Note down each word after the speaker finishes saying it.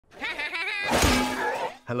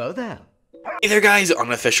Hello there. Hey there guys,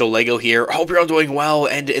 Unofficial Lego here. Hope you're all doing well,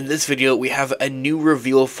 and in this video we have a new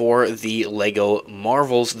reveal for the Lego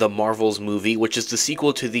Marvels, the Marvels movie, which is the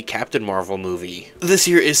sequel to the Captain Marvel movie. This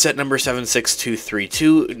here is set number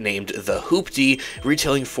 76232, named the HOOPTY,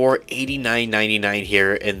 retailing for $89.99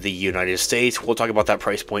 here in the United States. We'll talk about that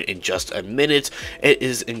price point in just a minute. It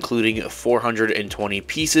is including 420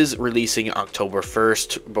 pieces, releasing October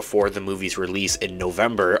 1st before the movie's release in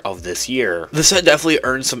November of this year. The set definitely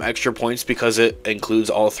earned some extra points because it includes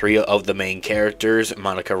all three of the main characters,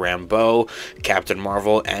 Monica Rambeau, Captain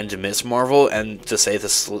Marvel, and Miss Marvel, and to say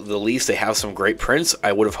the least, they have some great prints.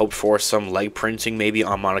 I would have hoped for some leg printing maybe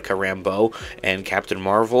on Monica Rambeau and Captain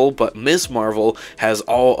Marvel, but Miss Marvel has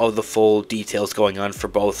all of the full details going on for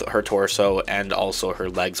both her torso and also her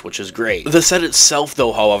legs, which is great. The set itself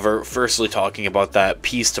though, however, firstly talking about that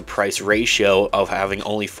piece to price ratio of having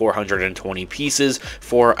only 420 pieces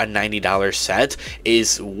for a $90 set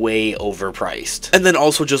is way overpriced. And then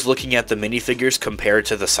also just looking at the minifigures compared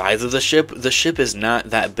to the size of the ship is not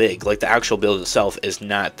that big. Like, the actual build itself is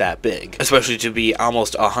not that big. Especially to be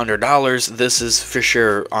almost $100, this is for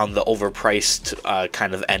sure on the overpriced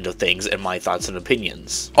kind of end of things in my thoughts and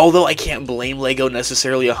opinions. Although I can't blame Lego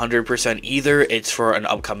necessarily 100% either, it's for an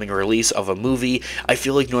upcoming release of a movie. I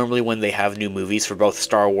feel like normally when they have new movies for both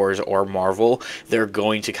Star Wars or Marvel, they're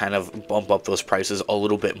going to kind of bump up those prices a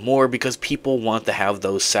little bit more because people want to have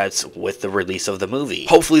those sets with the release of the movie.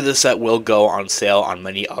 Hopefully this set will go on sale on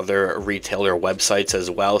many other retailer websites as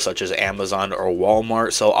well, such as Amazon or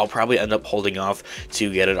Walmart, so I'll probably end up holding off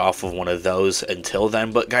to get it off of one of those until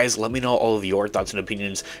then. But guys, let me know all of your thoughts and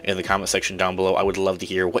opinions in the comment section down below. I would love to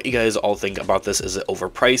hear what you guys all think about this. Is it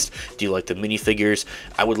overpriced? Do you like the minifigures?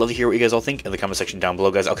 I would love to hear what you guys all think in the comment section down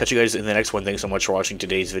below, guys. I'll catch you guys in the next one. Thanks so much for watching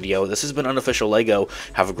today's video. This has been Unofficial Lego.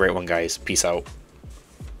 Have a great one, guys. Peace out.